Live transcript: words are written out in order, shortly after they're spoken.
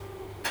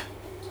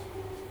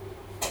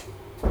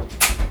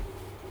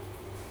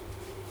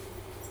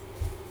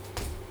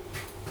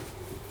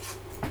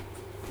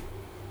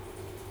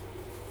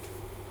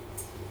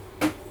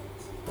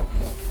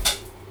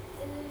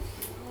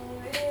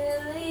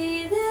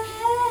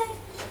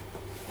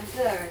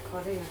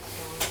recording a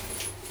song.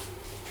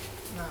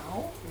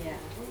 Now? Yeah.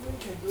 Why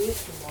don't you do it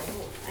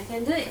tomorrow? I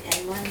can do it at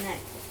one night.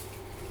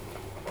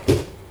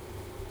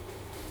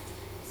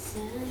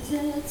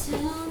 Santa,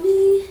 tell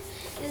me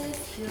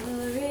if you're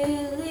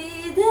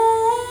really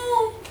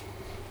there.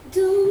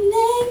 Don't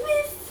make me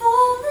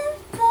fall in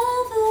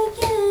love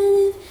again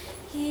if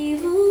he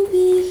won't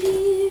be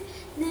here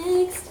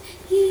next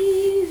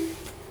year.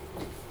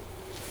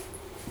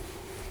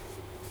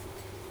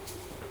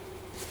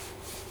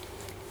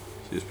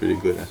 She's pretty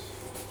good, huh?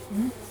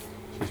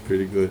 She's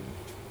pretty good.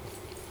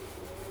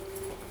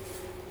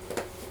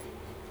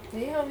 Can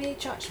you help me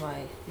charge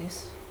my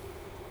this?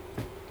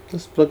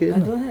 Just plug it I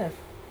in. don't have.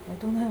 I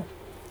don't have.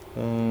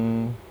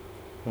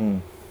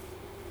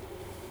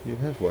 You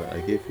have what? I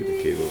gave you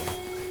the cable.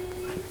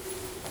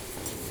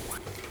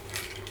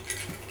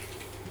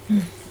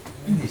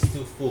 It's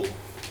still full. Is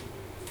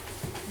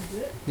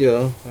it?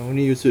 Yeah, I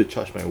only use it to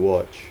charge my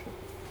watch.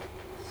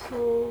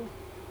 So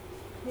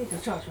need to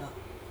charge now.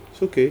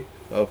 It's okay.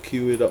 I'll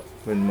queue it up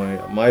when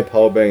my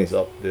power bank is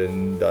up.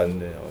 Then done.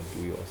 Then I'll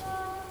do yours.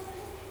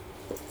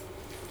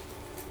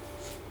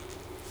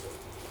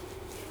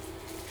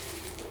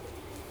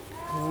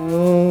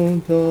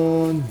 Count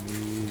on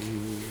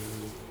me.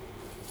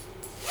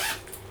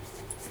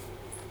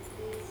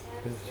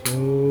 There's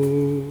snow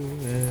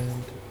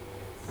and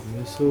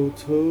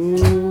mistletoe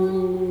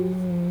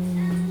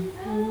and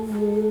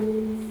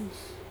flowers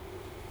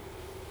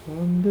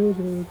under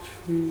the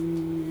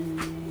tree.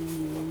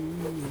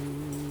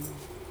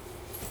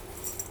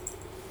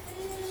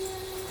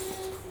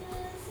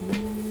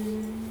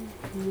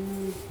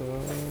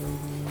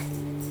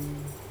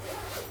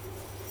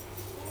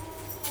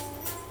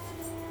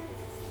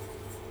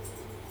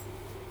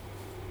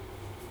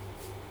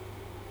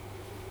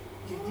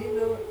 Did you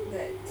know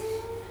that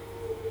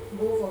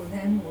both of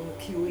them were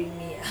queuing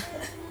me?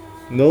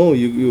 No,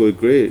 you were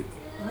great.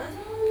 Huh?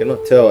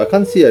 Cannot tell. I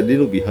can't see. I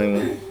didn't look behind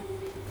one.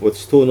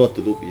 Was told not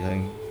to look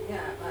behind. Yeah,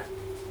 but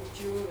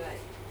did you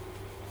like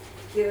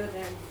hear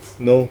them?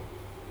 No,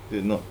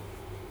 did not.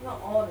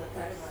 Not all the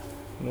time.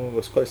 No, it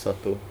was quite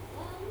subtle.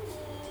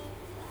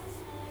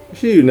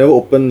 Actually, you never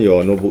open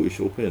your notebook. You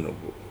should open your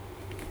notebook.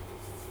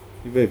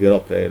 Even if you're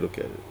not planning to look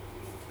at it.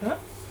 Huh?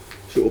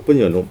 You should open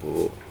your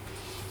notebook.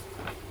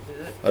 Is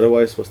it?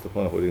 Otherwise, what's the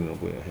point of holding a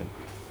notebook in your hand?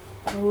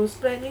 I was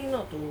planning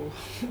not to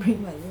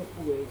bring my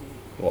notebook already.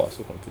 Wow,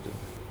 so confident.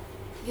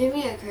 Give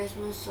me a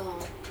Christmas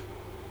song.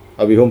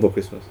 I'll be home for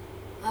Christmas.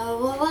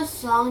 What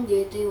song do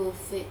you think will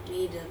fit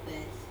me the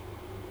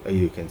best?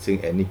 You can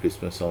sing any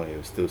Christmas song, it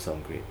will still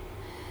sound great.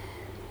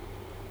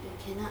 You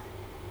cannot.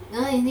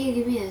 No, you need to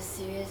give me a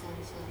serious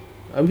answer.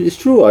 I mean, it's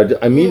true.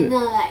 I mean, No,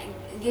 like,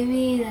 give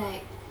me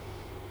like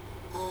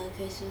a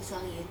Christmas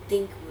song you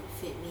think would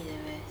fit me the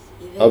best.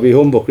 Even I'll be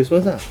home for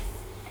Christmas.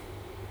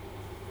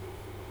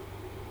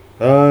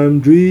 I'm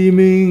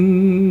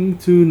dreaming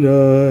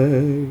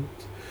tonight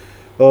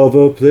of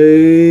a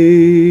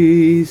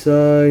place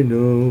I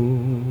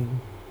know,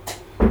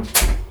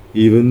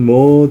 even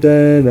more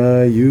than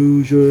I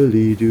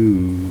usually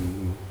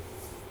do.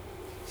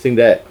 Sing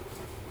that.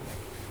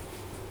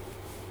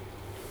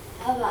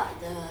 How about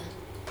the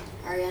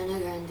Ariana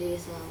Grande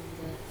song?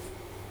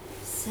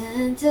 The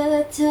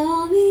Santa,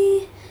 tell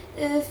me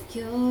if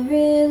you're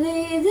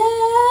really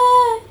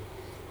there.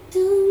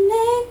 Don't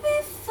make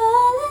me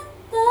fall in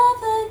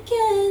love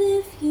again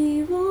if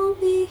he won't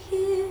be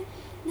here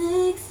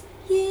next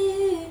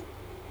year.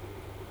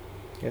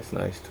 That's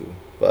nice too.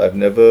 But I've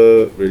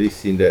never really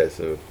seen that as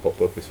a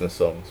proper Christmas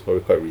song. It's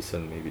probably quite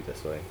recent, maybe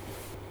that's why.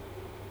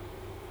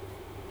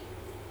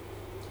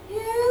 Here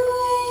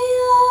we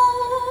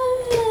are,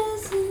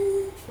 as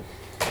in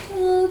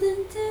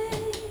golden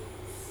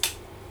days,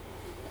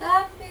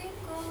 happy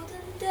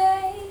golden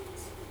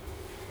days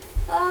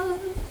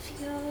of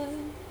your.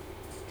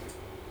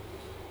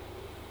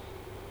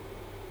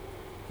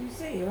 You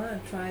say you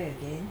want to try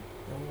again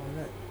the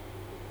wallet.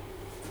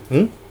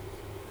 Hmm?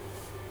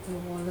 The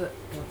wallet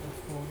for the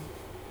phone.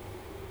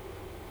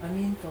 I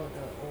mean for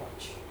the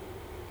watch.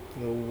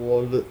 The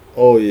wallet.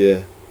 Oh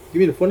yeah. Give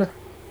me the phone.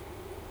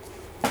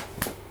 Let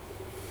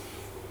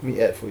me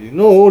add for you.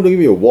 No, don't give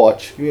me a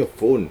watch. Give me a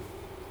phone.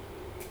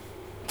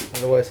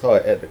 Otherwise, how I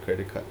add the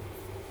credit card?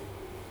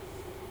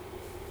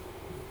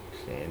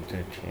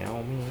 Santa,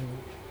 tell me.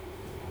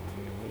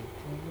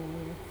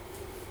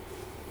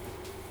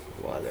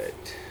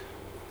 Wallet.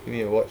 Give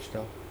me a watch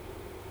now.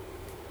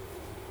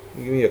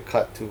 Give me a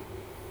card too.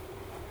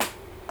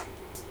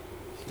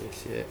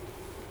 Yes, yeah.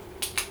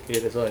 Okay,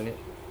 that's all I need.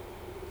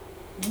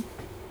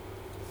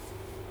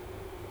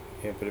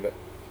 Here, put it back.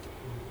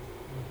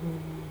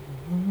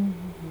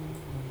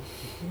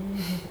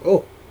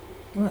 Oh,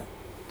 What?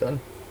 done.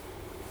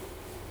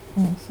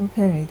 Oh, so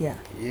can already. Yeah,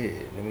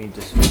 let me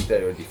just make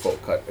that your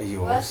default card. Aiyo,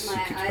 What's it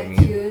my keeps coming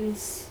in.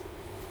 iTunes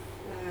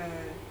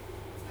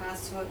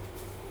password?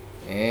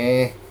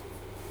 Jeez,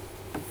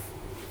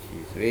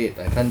 wait,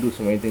 I can't do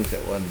so many things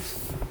at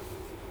once.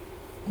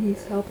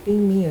 He's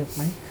helping me with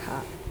my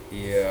card.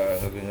 Yeah,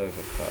 helping her with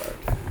a card.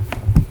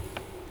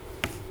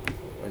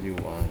 What do you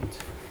want?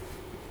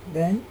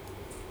 Then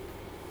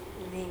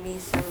You made me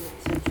sound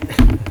like such a...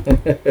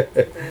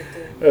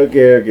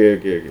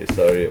 Okay.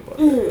 Sorry about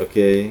that.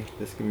 Okay,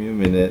 just give me a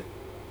minute.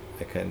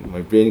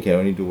 My brain can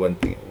only do one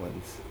thing at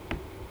once.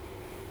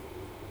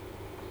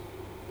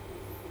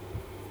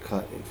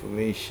 Card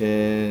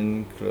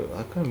information.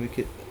 I can't make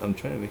it. I'm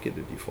trying to make it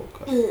the default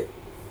card.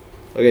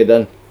 Okay,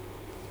 done.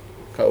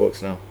 Card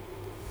works now.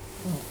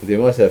 They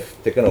must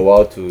have taken a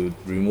while to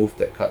remove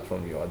that card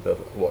from your other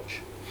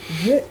watch.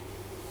 is it?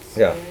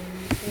 Yeah,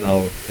 now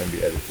it can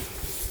be added.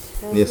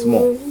 Near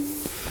small.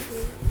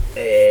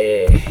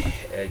 Hey,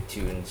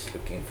 iTunes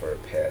looking for a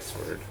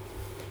password.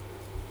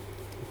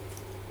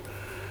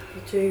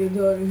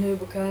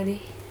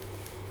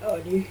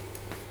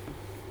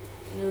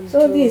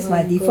 So this is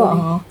my default,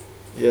 huh?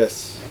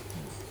 Yes.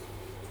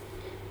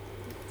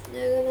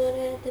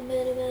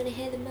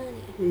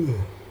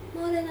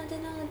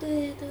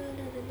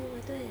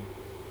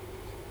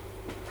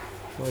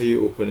 Why are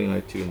you opening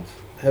iTunes?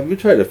 Have you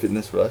tried the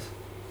Fitness Plus?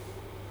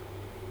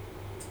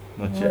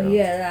 Not yet. Oh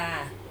yeah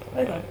lah.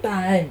 I got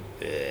time.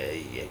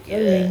 Yeah.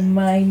 Don't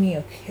remind me,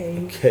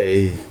 okay?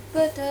 Okay.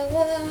 But the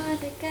world,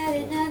 they got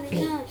it,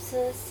 nothing up,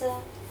 so.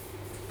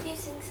 You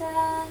sing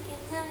song,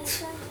 and now you're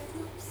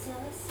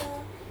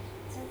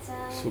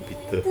So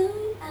bitter.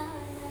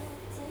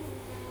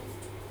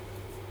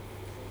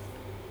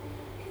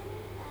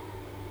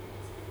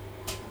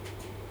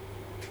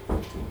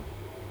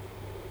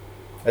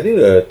 I think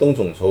the 冬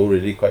种筹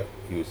really quite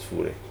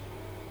useful.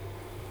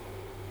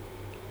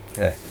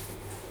 Yeah.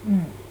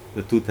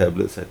 The 2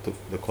 tablets I took,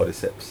 the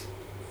cordyceps,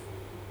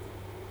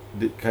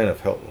 did kind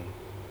of help.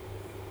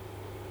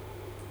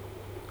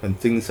 很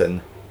精神.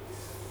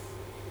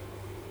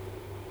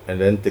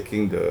 And then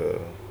taking the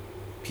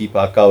枇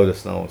杷膏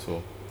just now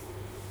also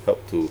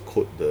helped to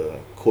coat the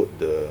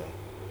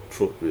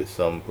throat with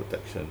some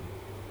protection.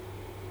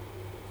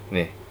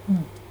 很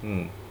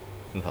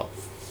好，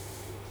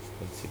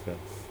很奇怪。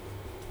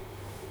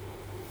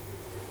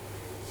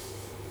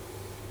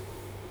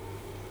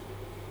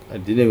I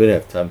didn't even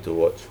have time to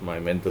watch my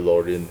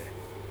Mandalorian.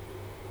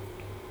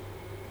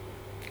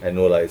 I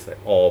know like it's like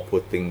all poor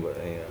thing, but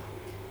yeah.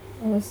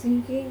 I was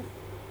thinking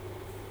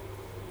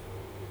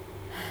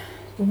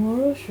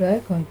tomorrow should I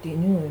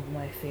continue with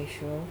my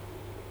facial?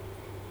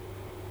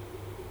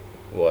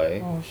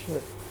 Why? Or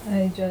should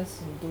I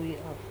just do it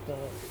after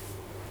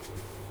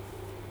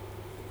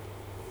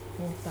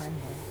full time?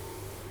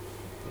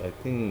 I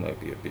think it might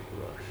be a bit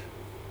rushed.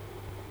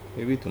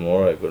 Maybe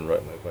tomorrow I go and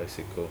ride my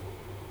bicycle.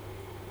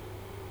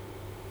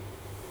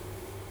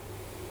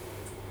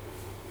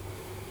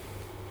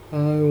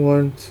 I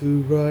want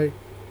to ride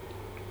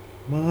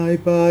my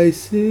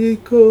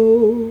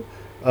bicycle.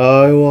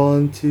 I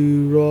want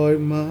to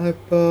ride my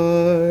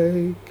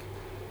bike.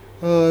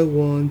 I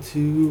want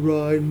to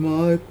ride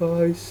my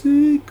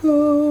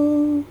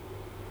bicycle.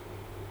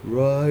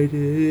 Ride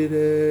it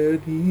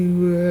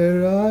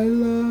anywhere I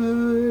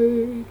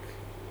like.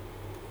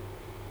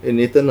 And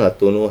Nathan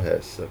Hartono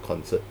has a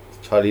concert.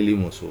 Charlie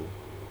Lim also.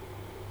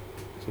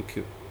 So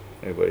cute.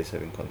 Everybody's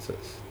having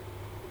concerts.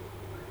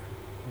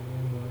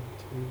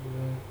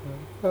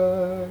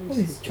 Who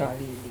is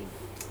Charlie Lim?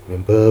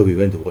 Remember we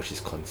went to watch his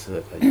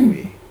concert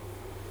anyway.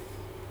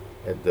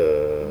 At I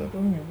the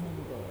don't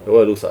remember. the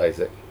one that looks like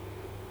Isaac.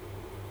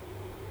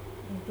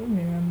 I don't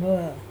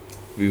remember.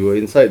 We were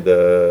inside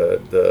the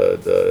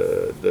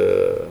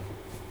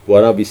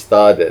Buona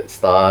Vista, that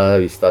Star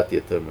Vista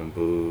Theatre,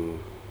 remember?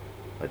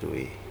 By the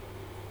way.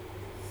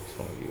 What's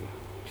wrong with you?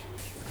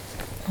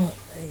 Oh,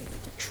 I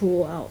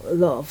threw out a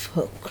lot of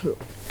her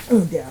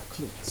clothes. Their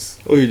clothes.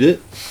 Oh, you did?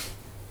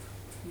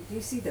 Did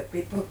you see the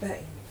paper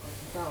bag on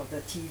top of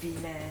the TV,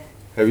 man?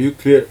 Have you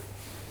cleared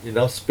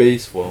enough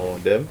space for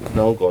them?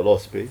 Now got a lot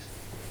of space.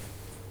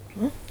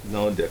 Huh?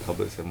 Now their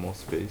cupboards have more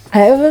space. I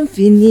haven't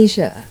finished.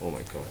 Oh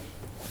my god.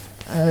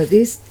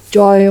 This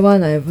Joy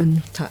one I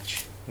haven't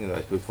touched. You know,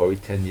 I put probably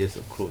 10 years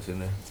of clothes in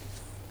there.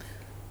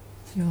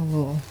 Yeah,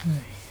 lor.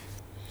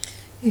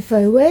 If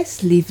I wear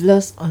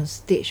sleeveless on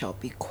stage, I'll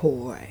be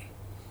cold, right?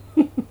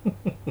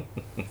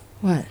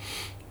 What?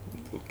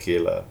 Okay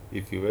lah.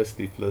 If you wear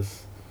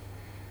sleeveless,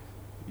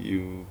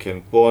 you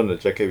can put on the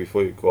jacket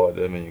before you go out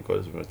there, and you got to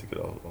remember to take it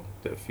off.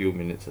 That few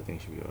minutes I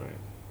think should be alright.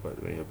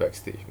 But when you're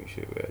backstage, make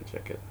sure you wear a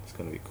jacket. It's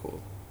gonna be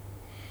cold.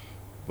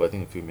 But I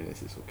think a few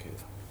minutes is okay.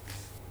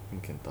 You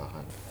can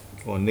tahan.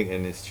 Oh, Nick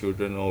and his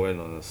children all went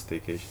on a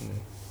staycation.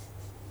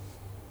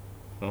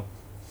 No?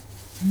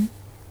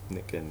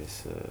 Nick and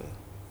his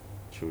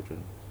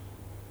children.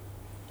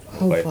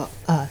 How about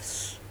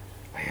us?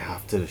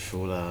 After the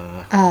show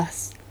lah.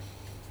 Us.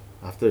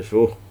 After the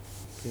show.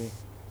 Okay.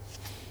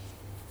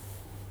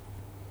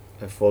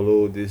 I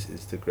follow this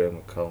Instagram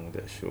account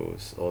that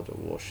shows all the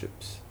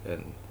warships,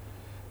 and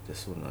they're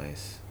so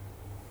nice.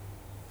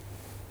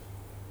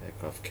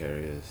 Aircraft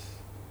carriers,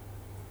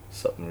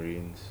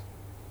 submarines,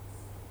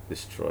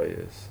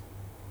 destroyers.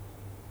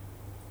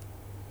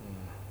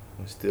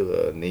 I'm still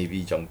a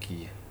Navy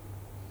junkie,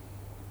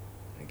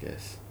 I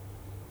guess.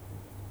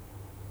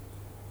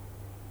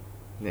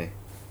 Yeah.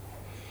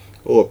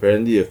 Oh,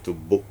 apparently you have to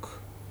book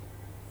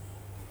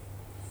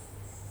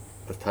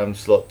time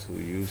slot to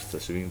use the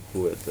swimming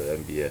pool at the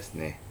MBS,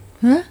 ne?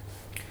 Huh?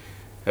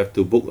 Have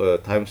to book a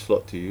time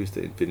slot to use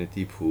the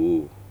infinity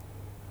pool.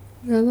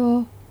 Yeah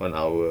lor. 1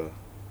 hour.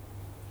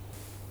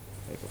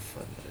 Make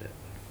fun of that.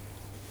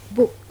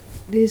 Book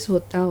this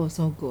hotel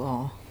also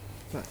good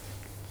but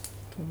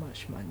too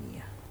much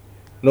money.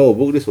 No,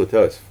 book this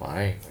hotel is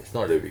fine. It's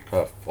not that we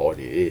can't afford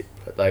it,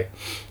 but like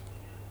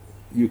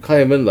you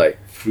can't even like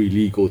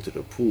freely go to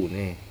the pool,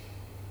 ne?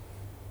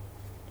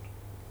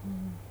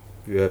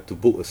 You have to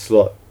book a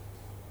slot.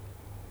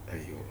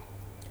 !aiyo!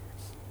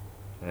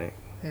 Right?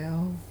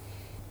 Well,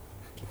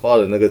 花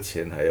了那个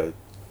钱还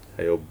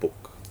要 book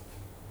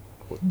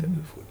hotel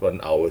 1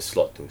 hour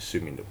slot to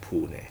swim in the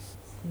pool, ne?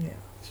 yeah.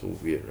 So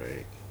weird,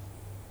 right?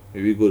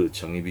 Maybe go to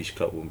Changi Beach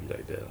Club won't be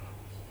like that.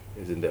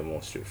 Isn't that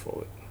more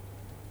straightforward?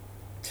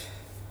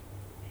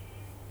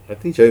 I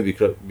think Changi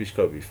Beach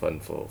Club will be fun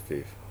for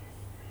Faith.